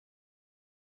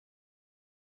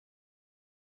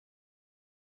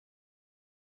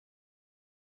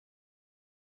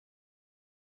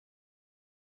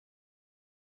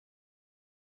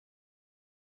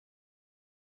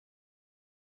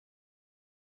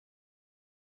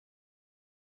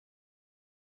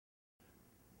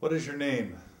What is your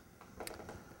name?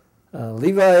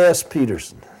 Levi S.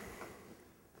 Peterson.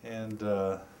 And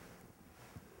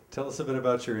tell us a bit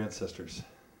about your ancestors.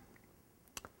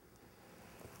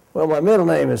 Well, my middle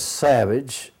name is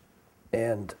Savage,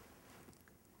 and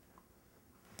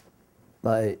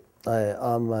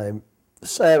on my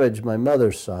Savage, my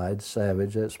mother's side,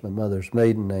 Savage, that's my mother's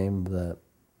maiden name. The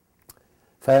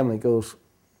family goes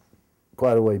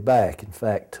quite a way back, in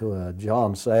fact, to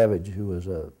John Savage, who was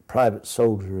a private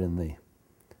soldier in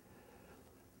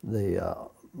the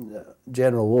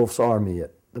General Wolfe's army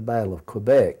at the Battle of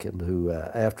Quebec, and who,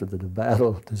 after the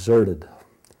battle, deserted,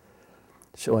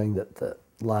 showing that the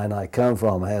line I come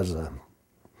from has a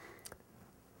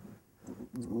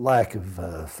lack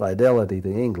of fidelity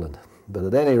to England. But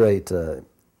at any rate... Around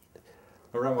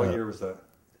what year was that?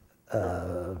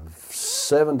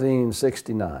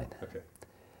 1769. Okay.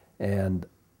 And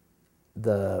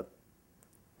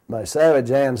my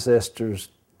Savage ancestors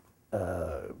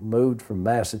moved from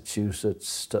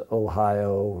Massachusetts to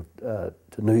Ohio, to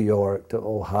New York, to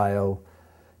Ohio,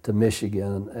 to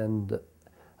Michigan, and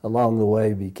along the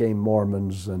way became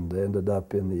Mormons and ended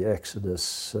up in the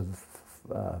Exodus of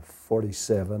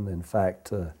 47. In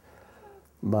fact,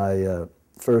 my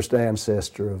first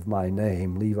ancestor of my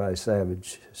name, Levi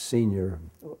Savage Sr.,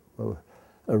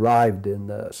 arrived in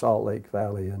Salt Lake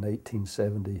Valley in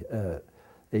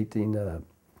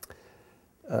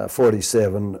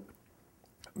 1847,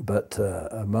 but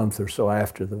a month or so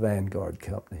after the Vanguard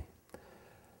Company.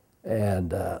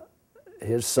 And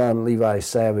his son, Levi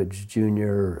Savage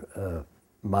Jr.,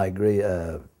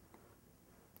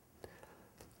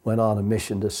 went on a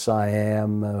mission to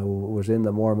Siam, was in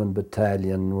the Mormon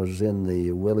Battalion, was in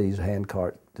the Willys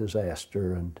handcart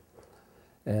disaster,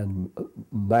 and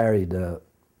married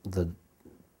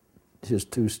his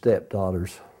two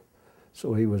stepdaughters.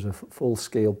 So he was a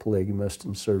full-scale polygamist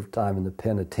and served time in the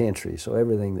penitentiary. So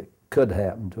everything that could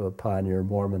happen to a pioneer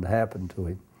Mormon happened to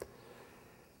him.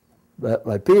 But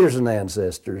my Peterson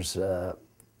ancestors are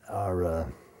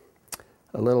a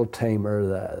little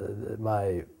tamer.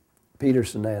 My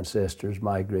Peterson ancestors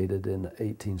migrated in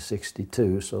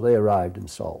 1862, so they arrived in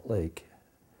Salt Lake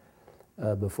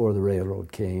before the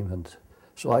railroad came, and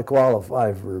so I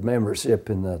qualify for membership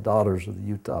in the Daughters of the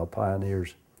Utah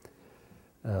Pioneers,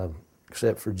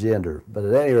 except for gender. But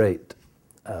at any rate,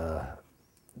 that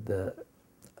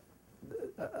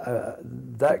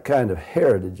kind of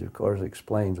heritage, of course,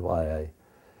 explains why I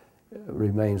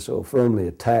remain so firmly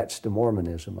attached to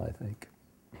Mormonism, I think.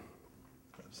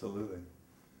 Absolutely.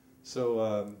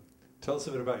 So tell us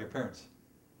a bit about your parents.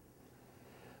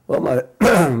 Well,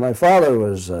 my father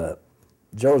was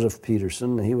Joseph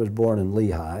Peterson. He was born in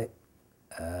Lehigh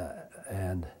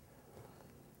and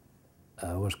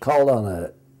was called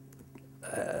on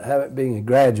being a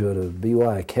graduate of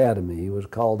BY Academy, he was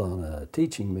called on a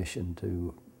teaching mission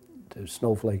to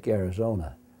Snowflake,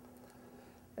 Arizona.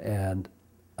 And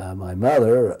my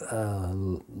mother,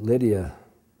 Lydia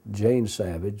Jane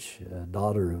Savage,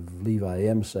 daughter of Levi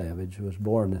M. Savage, was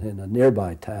born in a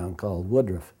nearby town called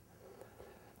Woodruff,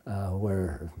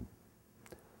 where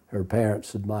her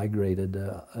parents had migrated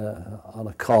on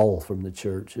a call from the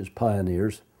church as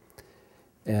pioneers.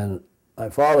 And my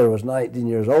father was 19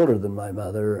 years older than my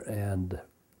mother and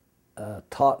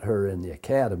taught her in the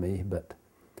academy, but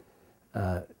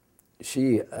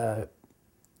she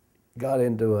got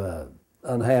into an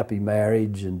unhappy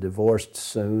marriage and divorced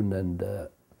soon, and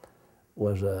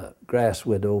was a grass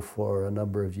widow for a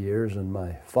number of years. And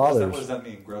my father's... What does that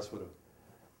mean, grass widow?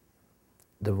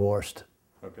 Divorced.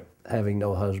 Okay. Having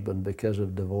no husband because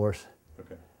of divorce.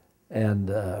 Okay.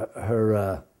 And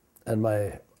and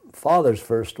my father's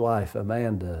first wife,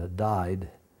 Amanda, died,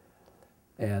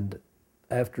 and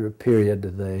after a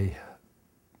period they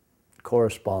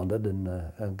corresponded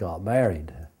and got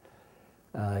married.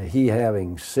 He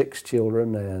having 6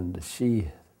 children and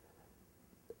she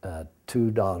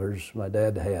 2 daughters. My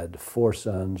dad had 4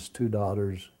 sons, 2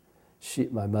 daughters.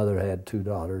 My mother had 2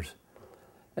 daughters.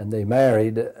 And they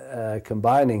married,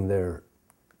 combining their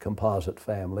composite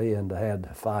family, and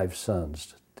had 5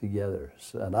 sons together.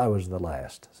 And I was the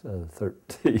last, so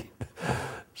 13.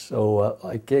 So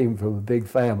I came from a big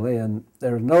family, and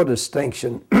there was no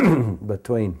distinction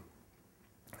between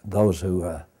those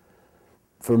who,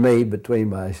 for me, between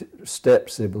my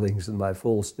step-siblings and my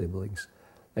full siblings,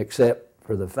 except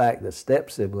for the fact that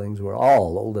step-siblings were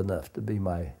all old enough to be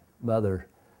my mother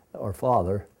or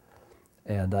father,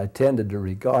 and I tended to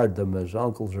regard them as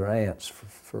uncles or aunts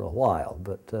for a while.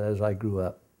 But as I grew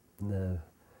up,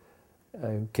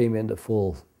 I came into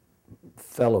full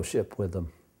fellowship with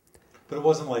them. But it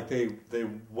wasn't like they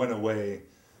went away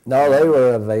No, they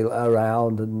were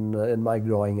around in my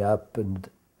growing up, and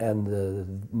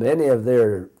many of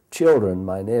their children,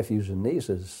 my nephews and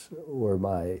nieces, were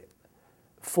my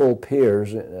full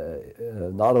peers,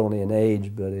 not only in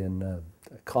age but in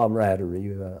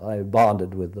camaraderie. I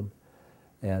bonded with them,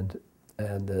 and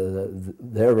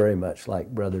they're very much like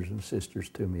brothers and sisters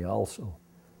to me also.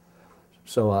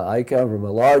 So I come from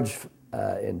a large,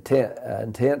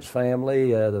 intense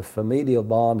family. The familial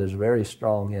bond is very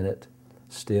strong in it.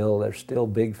 Still, there's still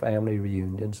big family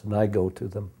reunions, and I go to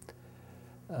them.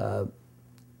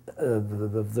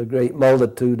 The great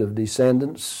multitude of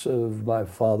descendants of my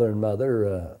father and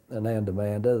mother and Aunt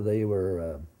Amanda, they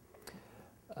were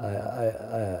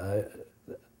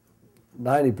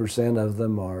 90% of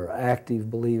them are active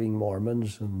believing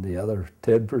Mormons, and the other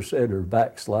 10% are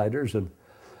backsliders, and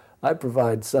I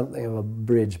provide something of a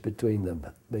bridge between them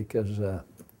because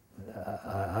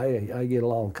I get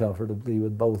along comfortably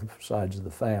with both sides of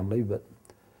the family, but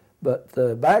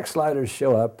the backsliders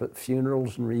show up at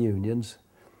funerals and reunions,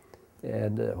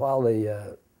 and while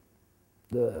the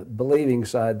believing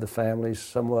side of the family is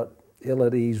somewhat ill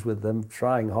at ease with them,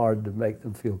 trying hard to make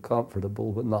them feel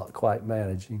comfortable but not quite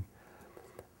managing,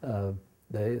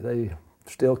 they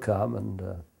still come, and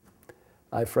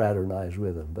I fraternize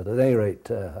with them. But at any rate,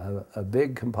 a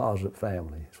big composite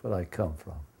family is what I come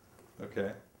from.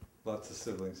 Okay, lots of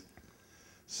siblings.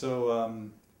 So,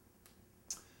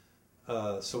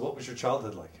 so what was your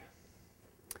childhood like?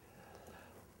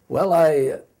 Well,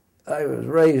 I was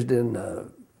raised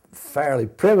in fairly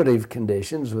primitive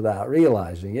conditions without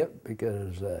realizing it,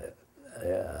 because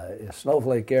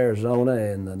Snowflake, Arizona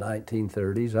in the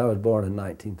 1930s, I was born in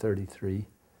 1933,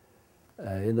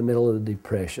 in the middle of the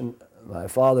Depression. My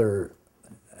father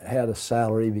had a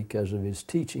salary because of his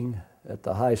teaching at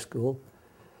the high school,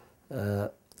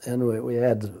 and we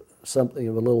had something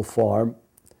of a little farm,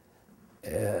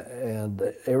 and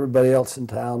everybody else in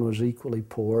town was equally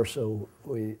poor, so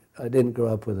I didn't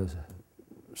grow up with a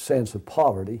sense of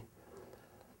poverty,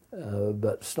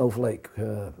 but Snowflake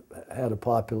had a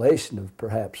population of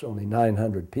perhaps only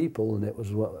 900 people, and it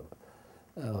was,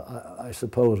 I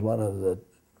suppose, one of the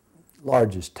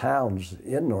largest towns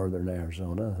in northern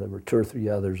Arizona. There were 2 or 3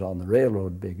 others on the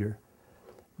railroad bigger,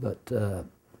 but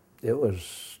it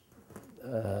was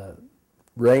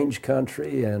range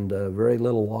country and very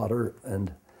little water,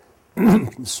 and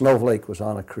Snowflake was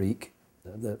on a creek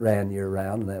that ran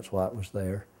year-round, and that's why it was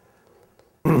there.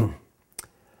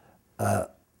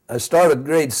 I started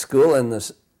grade school in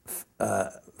this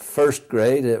first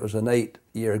grade. It was an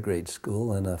 8-year grade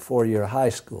school and a 4-year high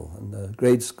school. And the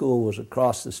grade school was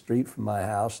across the street from my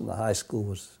house, and the high school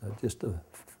was just a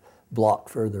block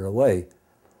further away.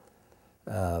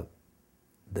 I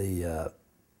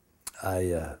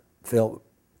felt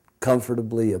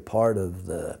comfortably a part of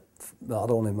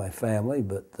not only my family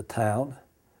but the town.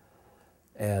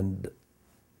 And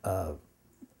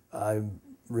I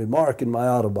remark in my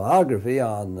autobiography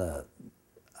on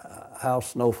how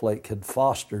Snowflake had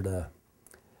fostered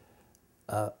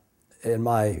in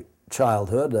my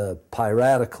childhood a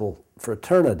piratical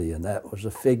fraternity, and that was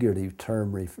a figurative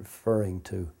term referring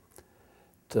to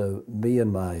me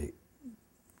and my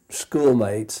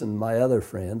schoolmates and my other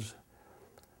friends,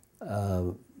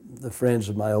 the friends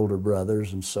of my older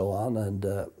brothers and so on. And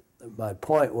my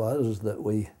point was that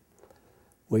we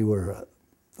were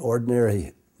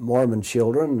ordinary Mormon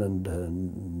children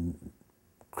and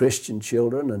Christian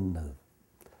children, and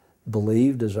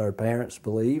believed as our parents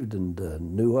believed, and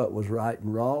knew what was right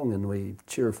and wrong, and we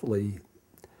cheerfully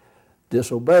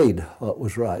disobeyed what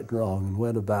was right and wrong and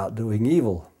went about doing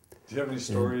evil. Do you have any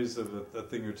stories of a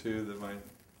thing or two that might...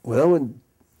 Well, when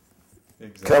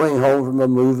coming home from a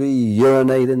movie,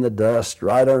 urinate in the dust,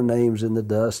 write our names in the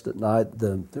dust at night.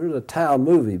 There was a town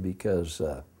movie because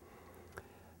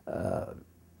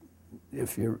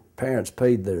if your parents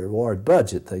paid their ward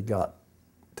budget,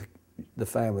 the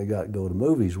family got to go to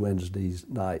movies Wednesdays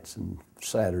nights and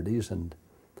Saturdays. And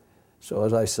so,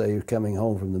 as I say, coming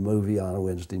home from the movie on a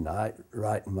Wednesday night,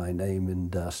 writing my name in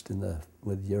dust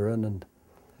with urine,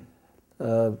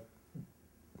 and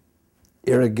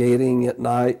irrigating at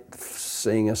night,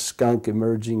 seeing a skunk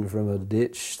emerging from a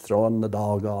ditch, throwing the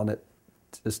dog on it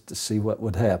just to see what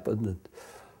would happen.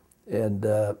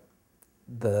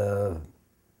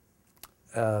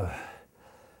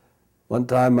 One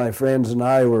time my friends and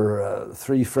I were,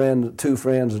 2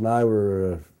 friends and I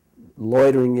were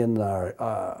loitering in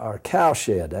our cow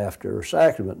shed after a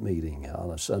sacrament meeting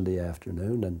on a Sunday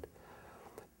afternoon,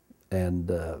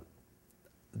 and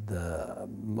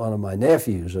one of my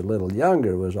nephews, a little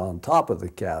younger, was on top of the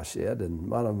cow shed, and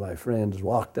one of my friends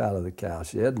walked out of the cow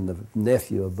shed, and the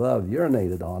nephew above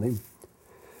urinated on him.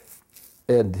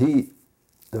 and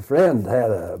the friend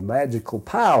had a magical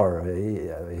power.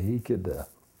 He could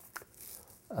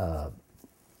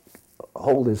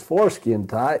hold his foreskin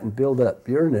tight and build up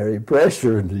urinary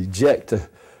pressure and eject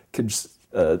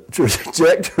a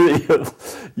trajectory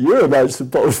of urine, I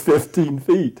suppose, 15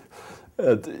 feet.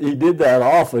 He did that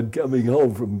often coming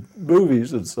home from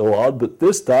movies and so on, but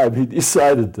this time he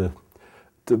decided to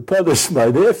punish my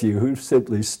nephew, who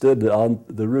simply stood on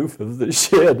the roof of the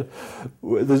shed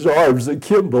with his arms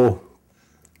akimbo,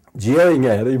 jeering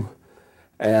at him.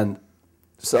 And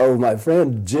so my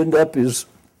friend ginned up his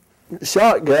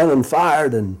shotgun and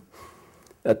fired, and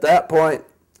at that point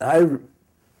I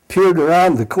peered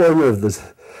around the corner of the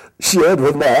shed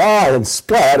with my eye and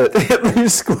splat, it hit me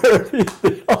squarely in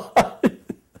the eye.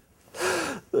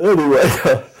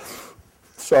 Anyway,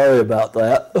 sorry about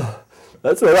that.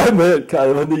 That's what I meant,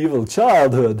 kind of an evil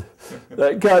childhood.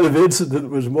 That kind of incident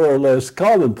was more or less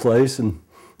commonplace, and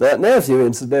that nephew,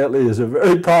 incidentally, is a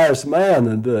very pious man,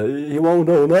 and he won't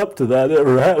own up to that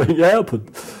ever having happened,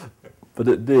 but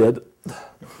it did.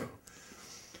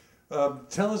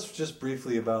 Tell us just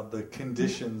briefly about the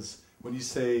conditions when you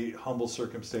say humble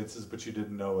circumstances, but you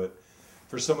didn't know it.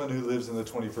 For someone who lives in the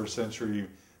 21st century,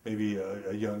 maybe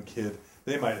a young kid,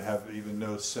 they might have even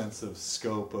no sense of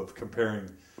scope of comparing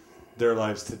their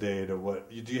lives today to what.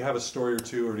 Do you have a story or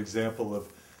two or an example of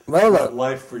what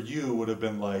life for you would have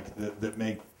been like that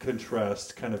may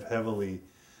contrast kind of heavily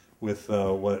with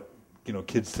what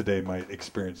kids today might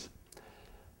experience?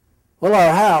 Well,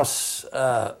 our house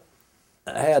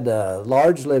had a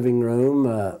large living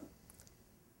room,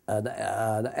 an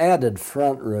added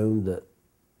front room that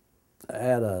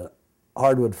had a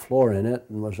hardwood floor in it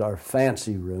and was our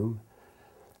fancy room.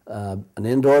 An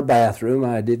indoor bathroom.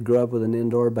 I did grow up with an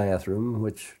indoor bathroom,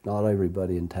 which not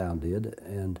everybody in town did,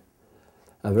 and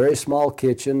a very small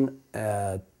kitchen,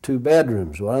 2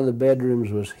 bedrooms. One of the bedrooms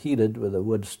was heated with a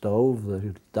wood stove.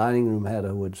 The dining room had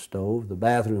a wood stove. The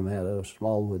bathroom had a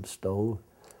small wood stove.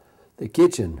 The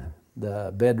kitchen,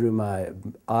 the bedroom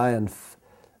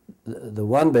the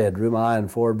one bedroom I and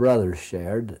 4 brothers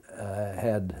shared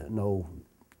had no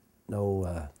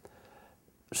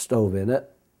stove in it,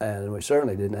 and we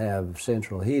certainly didn't have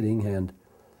central heating.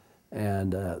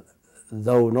 And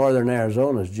though northern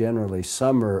Arizona is generally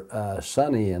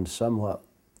sunny and somewhat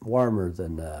warmer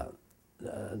than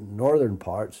northern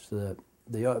parts, the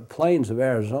plains of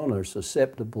Arizona are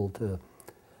susceptible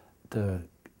to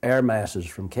air masses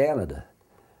from Canada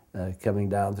coming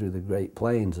down through the Great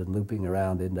Plains and looping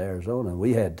around into Arizona.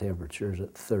 We had temperatures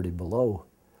at 30 below.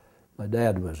 My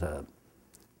dad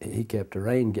he kept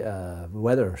a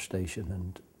weather station,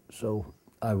 and so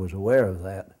I was aware of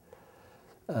that.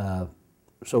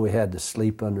 So we had to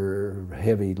sleep under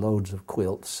heavy loads of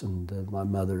quilts, and my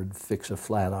mother would fix a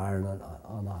flat iron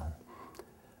on a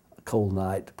cold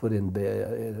night to put in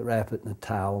bed, wrap it in a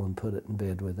towel and put it in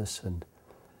bed with us. And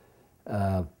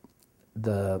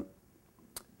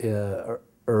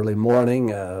early morning,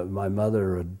 my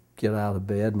mother would get out of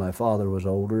bed. My father was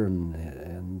older,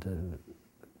 and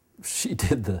she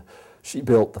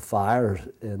built the fire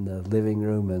in the living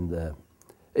room and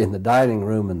in the dining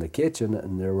room and the kitchen,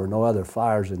 and there were no other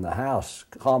fires in the house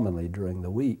commonly during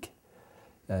the week.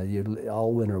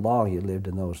 All winter long, you lived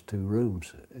in those 2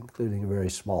 rooms, including a very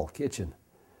small kitchen.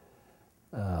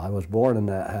 I was born in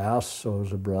that house, so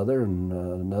was a brother, and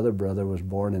another brother was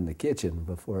born in the kitchen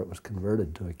before it was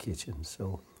converted to a kitchen.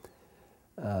 So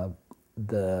I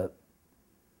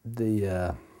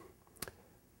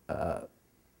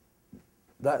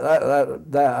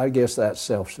guess that's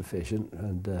self-sufficient.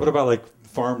 And what about like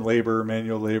farm labor,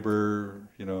 manual labor?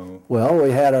 Well, we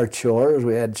had our chores.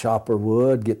 We had chopper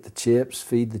wood, get the chips,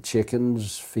 feed the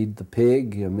chickens, feed the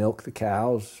pig, milk the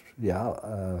cows.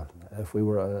 Yeah, if we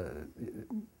were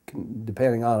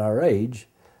depending on our age.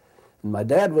 And my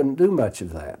dad wouldn't do much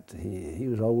of that. He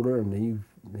was older, and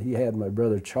he had my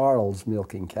brother Charles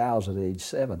milking cows at age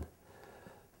 7.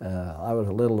 I was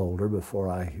a little older before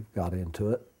I got into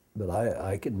it. But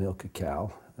I could milk a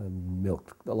cow and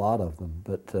milked a lot of them.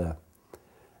 But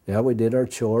yeah, we did our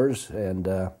chores, and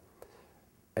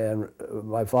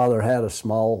my father had a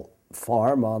small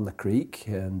farm on the creek,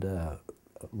 and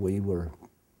we were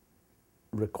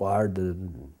required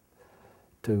to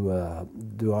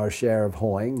do our share of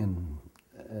hoeing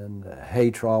and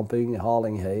hay tromping,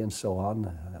 hauling hay, and so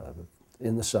on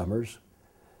in the summers.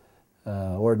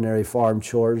 Ordinary farm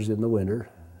chores in the winter.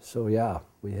 So yeah,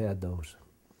 we had those.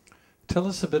 Tell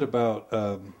us a bit about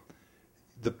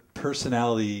the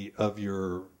personality of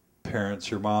your parents,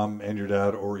 your mom and your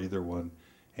dad, or either one,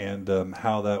 and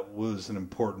how that was an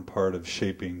important part of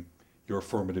shaping your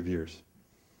formative years.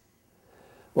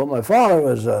 Well, my father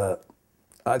was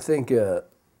I think a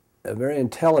very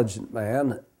intelligent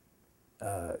man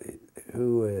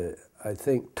who I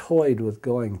think toyed with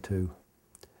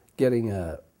getting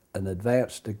an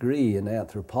advanced degree in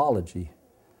anthropology,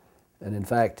 and in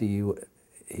fact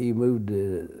he moved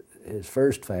his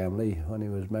first family when he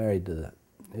was married to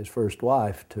his first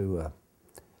wife to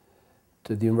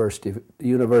the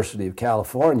University of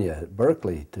California at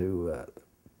Berkeley to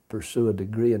pursue a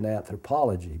degree in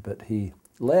anthropology, but he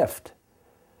left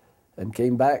and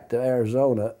came back to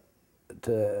Arizona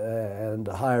and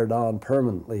hired on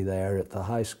permanently there at the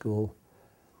high school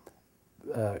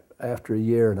after a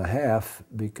year and a half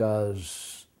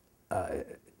because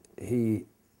he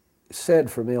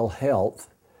said from ill health,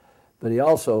 but he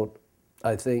also,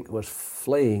 I think, was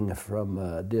fleeing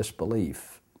from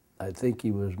disbelief. I think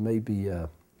he was maybe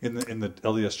in the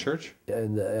LDS Church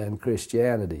and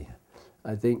Christianity.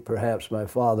 I think perhaps my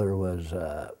father was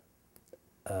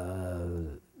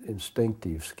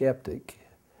instinctive skeptic,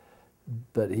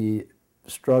 but he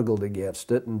struggled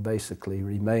against it and basically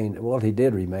he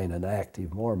did remain an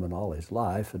active Mormon all his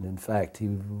life, and in fact he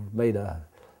made a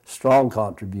strong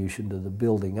contribution to the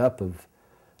building up of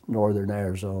northern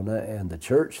Arizona and the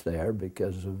church there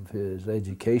because of his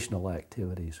educational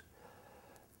activities.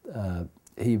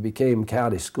 He became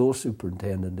county school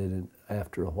superintendent in it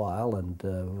after a while and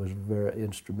was very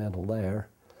instrumental there.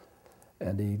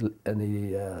 And he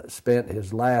spent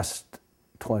his last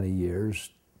 20 years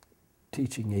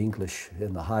teaching English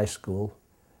in the high school.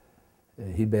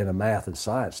 He'd been a math and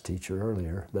science teacher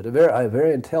earlier, but a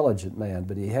very intelligent man.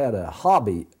 But he had a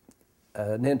hobby,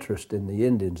 an interest in the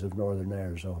Indians of northern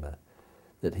Arizona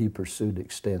that he pursued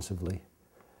extensively.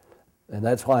 And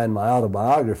that's why in my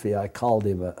autobiography I called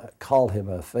him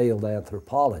a failed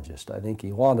anthropologist. I think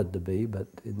he wanted to be, but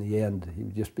in the end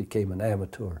he just became an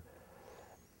amateur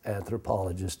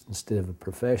anthropologist instead of a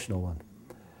professional one.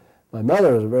 My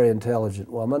mother was a very intelligent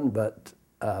woman, but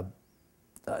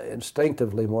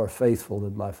instinctively more faithful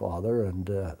than my father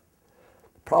and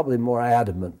probably more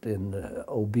adamant in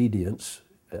obedience.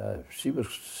 She was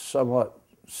somewhat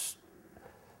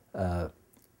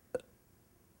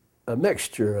a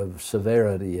mixture of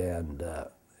severity and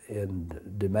in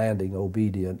demanding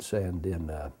obedience and in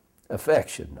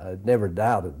affection. I'd never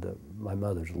doubted my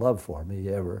mother's love for me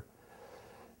ever.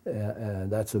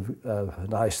 And that's a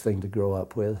nice thing to grow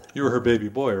up with. You were her baby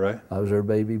boy, right? I was her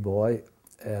baby boy,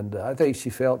 and I think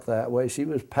she felt that way. She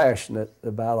was passionate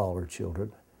about all her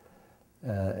children,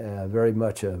 very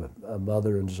much a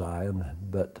mother in Zion.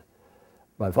 But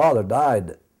my father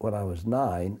died when I was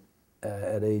 9,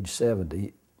 at age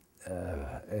 70,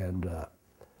 and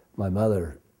my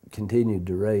mother continued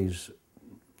to raise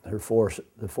the 4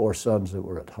 sons that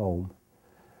were at home.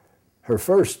 Her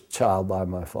first child by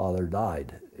my father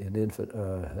died at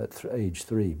age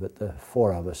 3, but the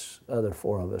other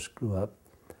four of us grew up,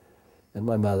 and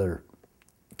my mother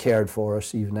cared for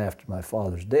us even after my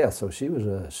father's death. So she was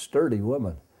a sturdy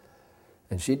woman,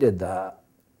 and she did that.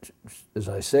 As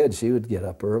I said, she would get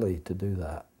up early to do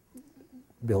that,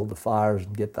 build the fires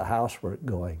and get the housework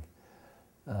going,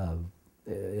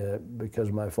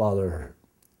 because my father,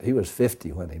 he was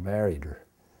 50 when he married her,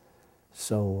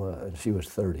 so she was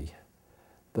 30.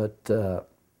 But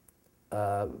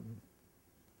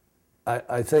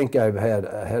I think I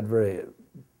had very.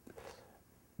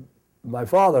 My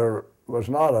father was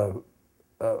not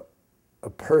a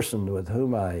person with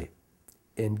whom I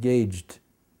engaged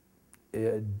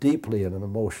deeply in an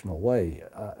emotional way.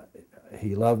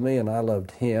 He loved me and I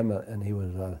loved him, and he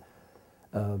was a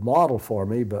model for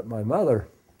me. But my mother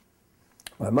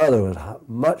was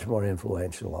much more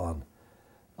influential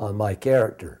on my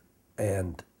character,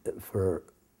 and for,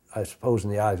 I suppose, in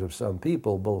the eyes of some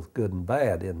people, both good and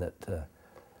bad, in that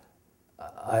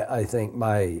I think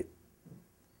my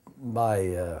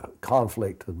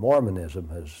conflict with Mormonism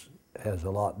has a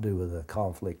lot to do with the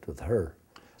conflict with her.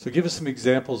 So give us some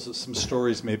examples, some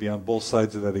stories maybe on both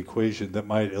sides of that equation that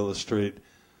might illustrate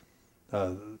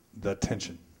that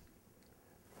tension.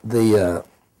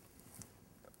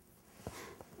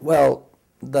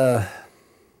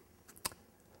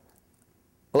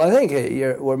 I think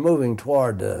we're moving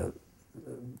toward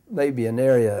maybe an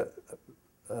area,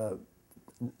 the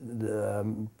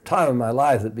time in my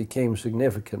life that became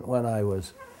significant when I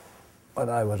was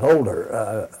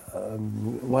older.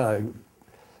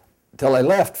 Till I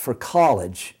left for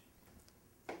college,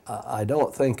 I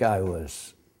don't think I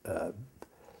was.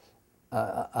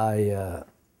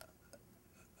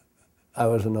 I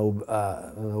was an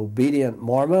obedient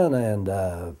Mormon, and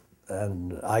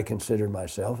I considered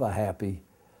myself a happy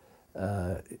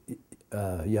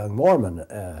young Mormon,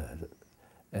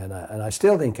 and I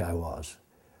still think I was.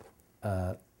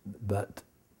 But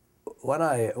when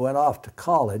I went off to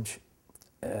college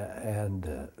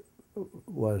and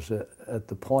was at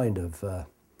the point of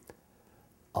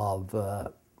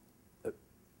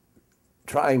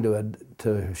trying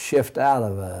to shift out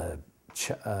of a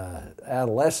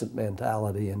adolescent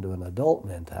mentality into an adult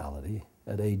mentality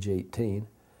at age 18,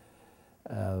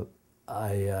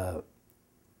 I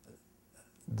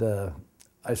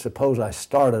suppose I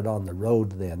started on the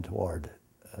road then toward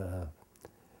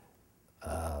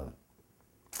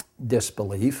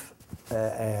disbelief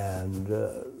and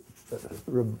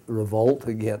revolt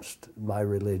against my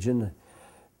religion.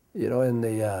 You know, in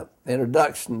the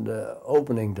introduction,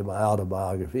 opening to my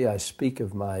autobiography, I speak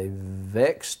of my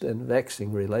vexed and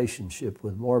vexing relationship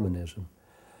with Mormonism,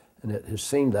 and it has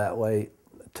seemed that way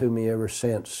to me ever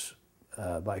since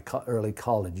my early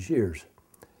college years.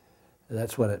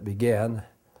 That's when it began.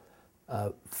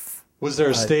 Was there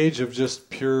a stage of just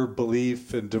pure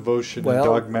belief and devotion and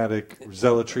dogmatic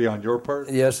zealotry on your part?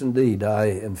 Yes, indeed.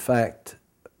 In fact,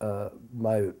 I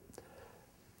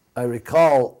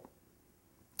recall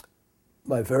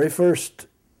my very first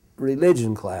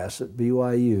religion class at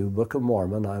BYU, Book of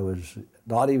Mormon. I was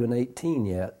not even 18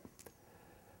 yet.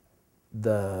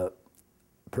 The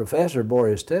professor bore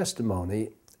his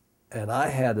testimony, and I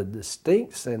had a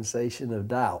distinct sensation of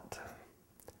doubt,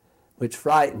 which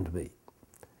frightened me.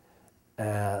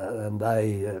 And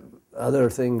other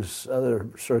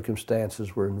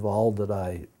circumstances were involved that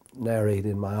I narrate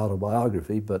in my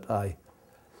autobiography, but I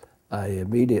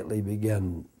immediately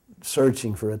began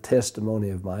searching for a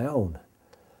testimony of my own.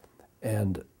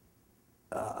 And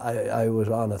I was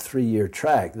on a 3-year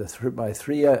track. My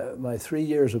 3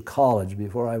 years of college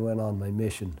before I went on my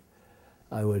mission,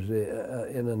 I was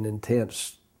in an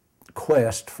intense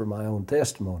quest for my own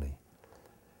testimony.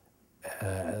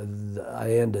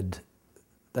 I ended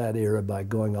that era by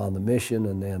going on the mission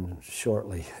and then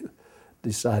shortly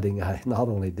deciding I not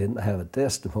only didn't have a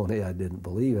testimony, I didn't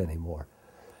believe anymore,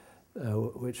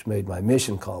 which made my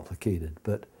mission complicated.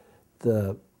 But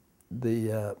my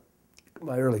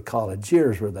early college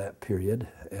years were that period,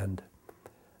 and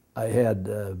I had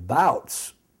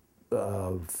bouts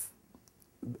of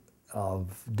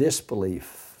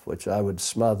disbelief, which I would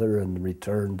smother and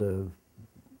return to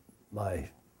my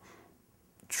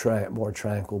more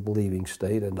tranquil believing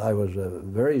state. And I was a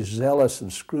very zealous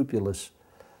and scrupulous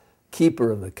keeper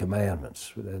of the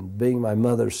commandments. And being my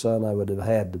mother's son, I would have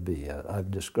had to be. I've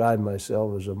described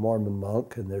myself as a Mormon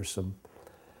monk, and there's some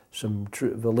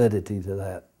validity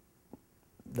to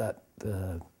that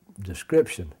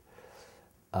description.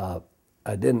 I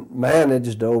didn't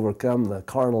manage to overcome the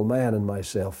carnal man in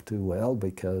myself too well,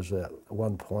 because at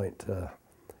one point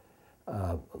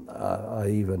I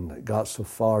even got so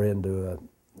far into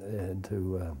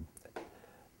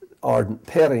ardent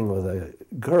petting with a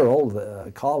girl,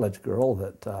 a college girl,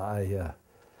 that I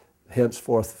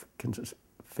henceforth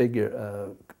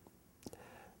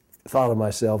thought of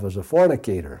myself as a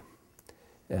fornicator.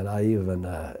 And I even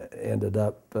ended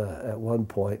up at one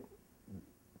point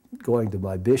going to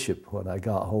my bishop when I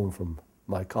got home from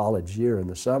my college year in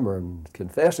the summer and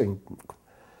confessing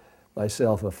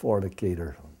myself a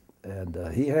fornicator. And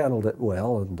he handled it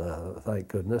well, and thank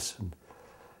goodness, and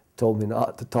told me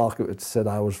not to talk about it, said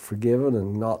I was forgiven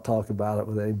and not talk about it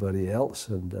with anybody else.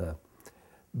 And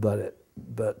but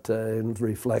in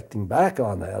reflecting back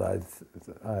on that,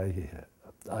 I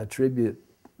attribute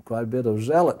quite a bit of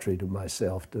zealotry to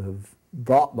myself to have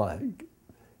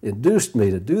induced me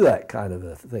to do that kind of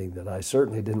a thing that I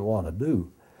certainly didn't want to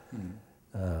do.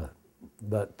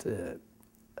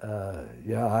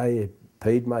 I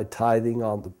paid my tithing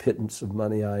on the pittance of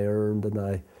money I earned,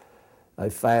 and I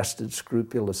fasted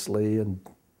scrupulously, and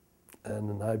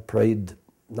I prayed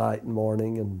night and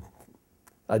morning, and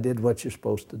I did what you're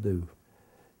supposed to do,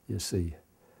 you see.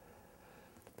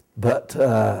 But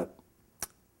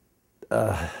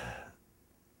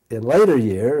in later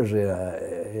years,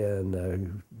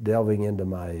 in delving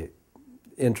into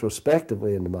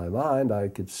introspectively into my mind, I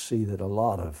could see that a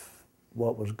lot of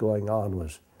what was going on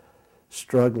was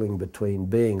struggling between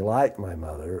being like my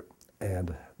mother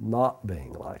and not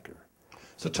being like her.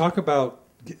 So talk about,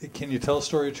 can you tell a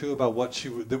story or two about what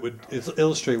that would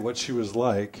illustrate what she was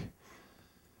like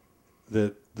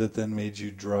that then made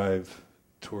you drive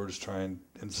towards trying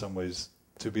in some ways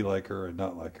to be like her and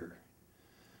not like her?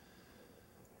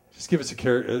 Just give us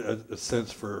a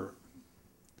sense for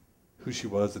who she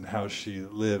was and how she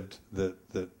lived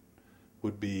that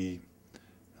would be,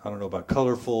 I don't know about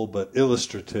colorful, but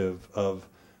illustrative of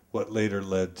what later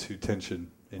led to tension.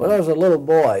 When I was a little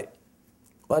boy,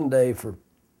 one day for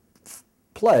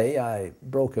play, I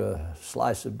broke a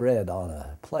slice of bread on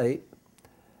a plate,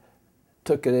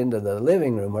 took it into the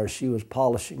living room where she was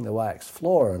polishing the wax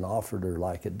floor and offered her,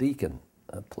 like a deacon,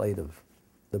 a plate of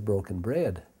the broken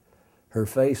bread. Her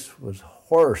face was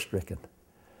horror-stricken,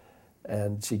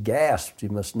 and she gasped, "You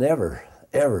must never,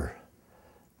 ever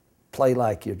play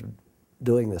like you're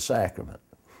doing the sacrament."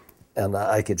 And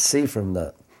I could see from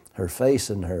her face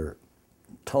and her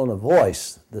tone of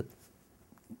voice that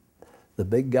the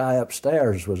big guy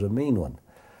upstairs was a mean one.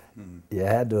 You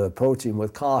had to approach him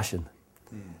with caution.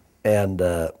 And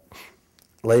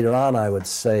later on, I would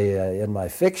say, in my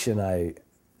fiction, I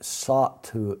sought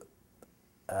to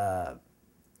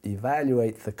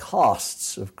evaluate the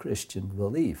costs of Christian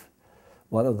belief.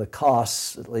 One of the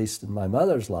costs, at least in my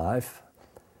mother's life,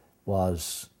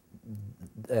 was,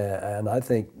 and I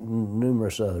think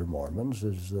numerous other Mormons,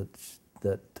 is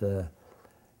that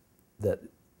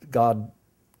God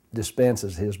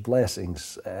dispenses His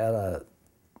blessings at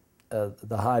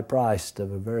the high price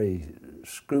of a very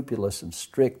scrupulous and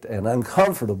strict and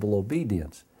uncomfortable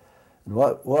obedience. And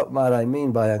what might I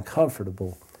mean by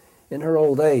uncomfortable? In her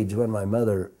old age, when my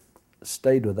mother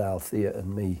stayed with Althea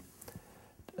and me,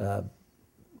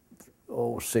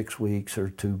 6 weeks or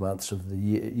 2 months of the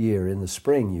year, in the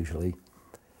spring usually,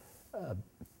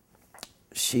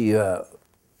 she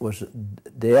was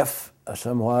deaf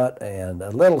somewhat and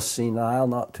a little senile,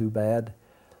 not too bad,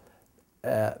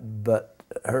 but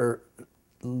her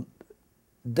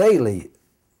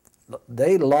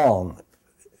day-long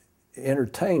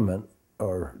entertainment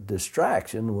or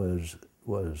distraction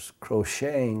was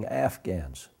crocheting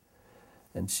Afghans.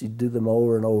 And she'd do them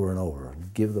over and over and over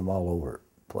and give them all over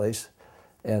the place.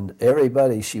 And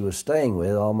everybody she was staying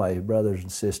with, all my brothers and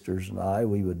sisters and I,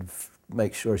 we would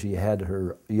make sure she had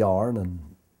her yarn,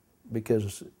 and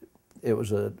because it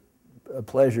was a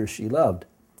pleasure she loved,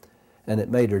 and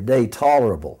it made her day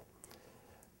tolerable.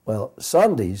 Well,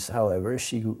 Sundays, however,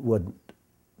 she wouldn't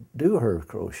do her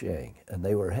crocheting, and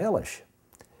they were hellish.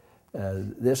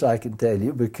 This I can tell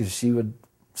you because she would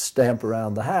stamp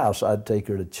around the house. I'd take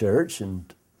her to church,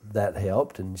 and that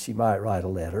helped, and she might write a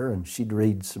letter, and she'd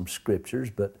read some scriptures,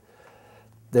 but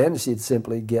then she'd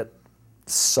simply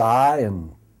sigh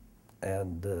and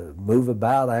move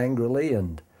about angrily,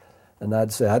 and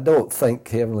I'd say, "I don't think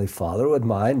Heavenly Father would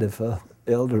mind if an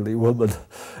elderly woman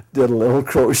did a little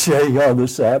crocheting on the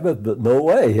Sabbath," but no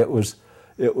way. It was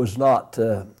not.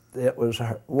 It was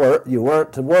her work. You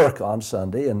weren't to work on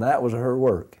Sunday, and that was her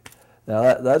work.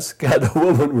 Now that's the kind of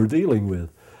woman we're dealing with.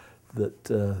 That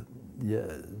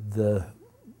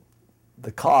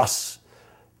the costs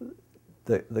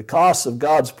of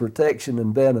God's protection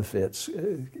and benefits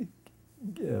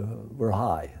were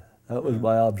high. That was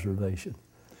my observation.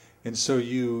 And so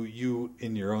you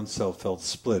in your own self felt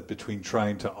split between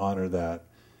trying to honor that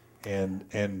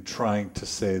and trying to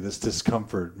say this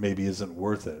discomfort maybe isn't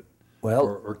worth it,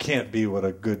 or can't be what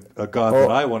a God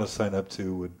that I want to sign up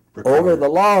to would require. Over the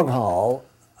long haul,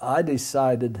 I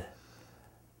decided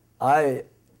I'm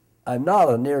not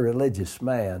a near religious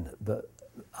man, but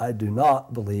I do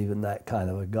not believe in that kind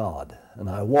of a God, and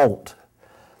I won't.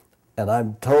 And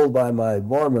I'm told by my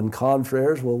Mormon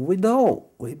confreres, well, we don't.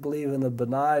 We believe in a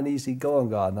benign, easygoing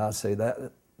God. And I say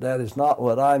that is not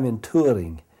what I'm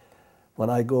intuiting when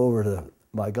I go over to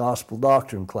my gospel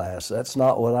doctrine class. That's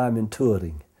not what I'm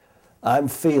intuiting. I'm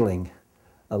feeling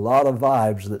a lot of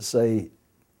vibes that say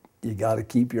you got to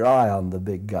keep your eye on the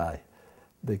big guy,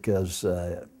 because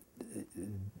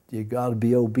you got to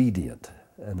be obedient,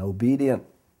 and obedient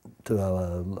to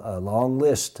a long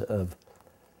list of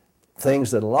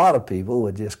things that a lot of people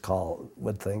would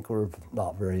think were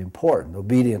not very important.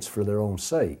 Obedience for their own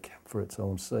sake, for its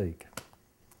own sake.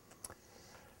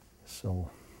 So